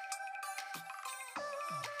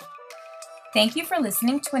 Thank you for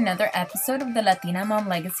listening to another episode of the Latina Mom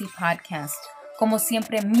Legacy podcast. Como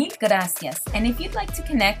siempre, mil gracias. And if you'd like to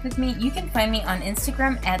connect with me, you can find me on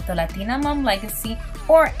Instagram at the Latina Mom Legacy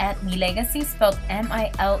or at milegacy, spelled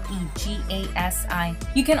MILEGASI.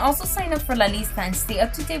 You can also sign up for La Lista and stay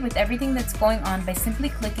up to date with everything that's going on by simply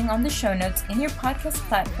clicking on the show notes in your podcast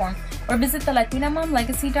platform or visit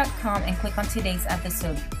thelatinamomlegacy.com and click on today's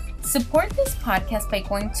episode. Support this podcast by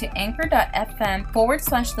going to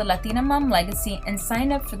anchor.fm/the Latina Mom Legacy and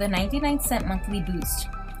sign up for the 99-cent monthly boost.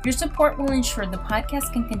 Your support will ensure the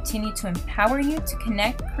podcast can continue to empower you to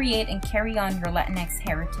connect, create, and carry on your Latinx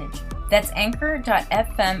heritage. That's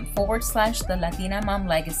anchor.fm/the Latina Mom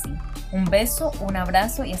Legacy. Un beso, un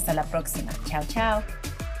abrazo, y hasta la próxima. Ciao, ciao.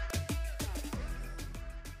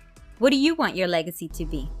 What do you want your legacy to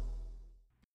be?